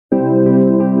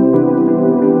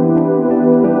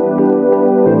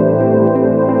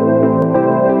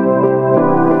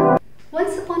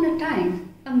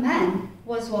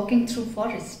walking through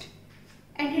forest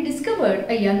and he discovered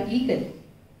a young eagle.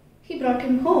 He brought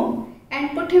him home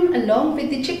and put him along with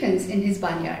the chickens in his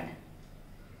barnyard.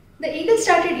 The eagle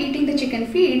started eating the chicken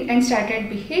feed and started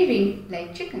behaving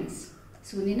like chickens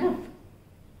soon enough.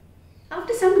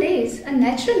 After some days, a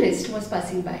naturalist was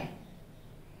passing by.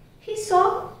 He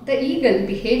saw the eagle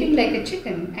behaving like a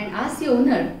chicken and asked the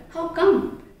owner, "How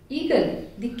come eagle,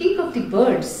 the king of the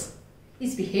birds,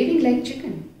 is behaving like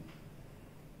chicken?"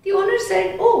 The owner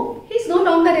said, "Oh, he's no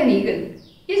longer an eagle.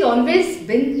 He's always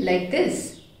been like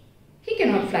this. He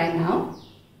cannot fly now."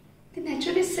 The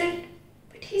naturalist said,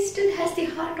 "But he still has the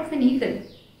heart of an eagle.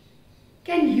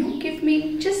 Can you give me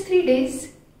just 3 days?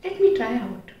 Let me try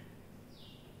out."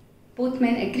 Both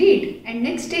men agreed, and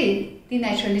next day the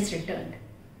naturalist returned.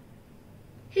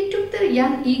 He took the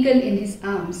young eagle in his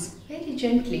arms very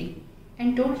gently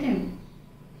and told him,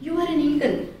 "You are an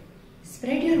eagle.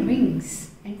 Spread your wings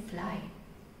and fly."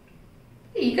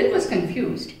 The eagle was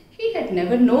confused. He had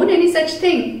never known any such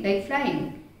thing like flying.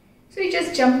 So he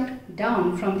just jumped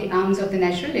down from the arms of the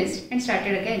naturalist and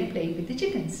started again playing with the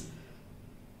chickens.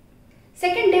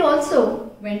 Second day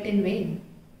also went in vain.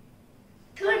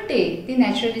 Third day, the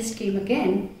naturalist came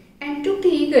again and took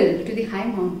the eagle to the high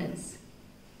mountains.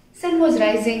 Sun was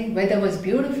rising, weather was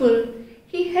beautiful.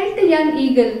 He held the young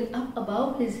eagle up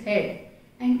above his head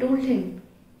and told him,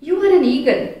 "You are an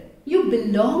eagle. You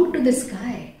belong to the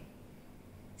sky.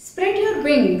 Spread your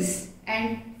wings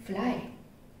and fly."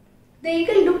 The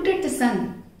eagle looked at the sun,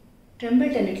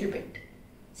 trembled a little bit,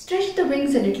 stretched the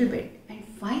wings a little bit,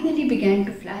 and finally began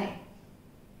to fly.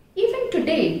 Even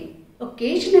today,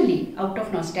 occasionally out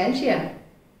of nostalgia,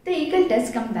 the eagle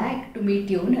does come back to meet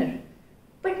the owner.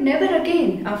 But never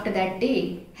again after that day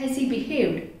has he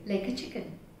behaved like a chicken.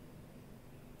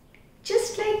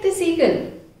 Just like this eagle,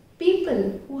 people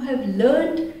who have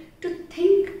learned to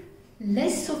think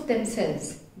less of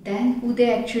themselves than who they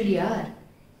actually are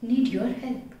need your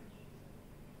help.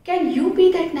 Can you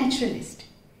be that naturalist?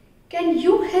 Can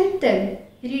you help them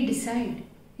redecide,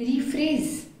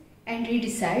 rephrase and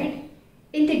redecide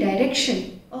in the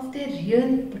direction of their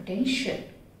real potential?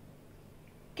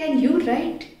 Can you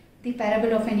write the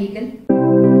parable of an eagle?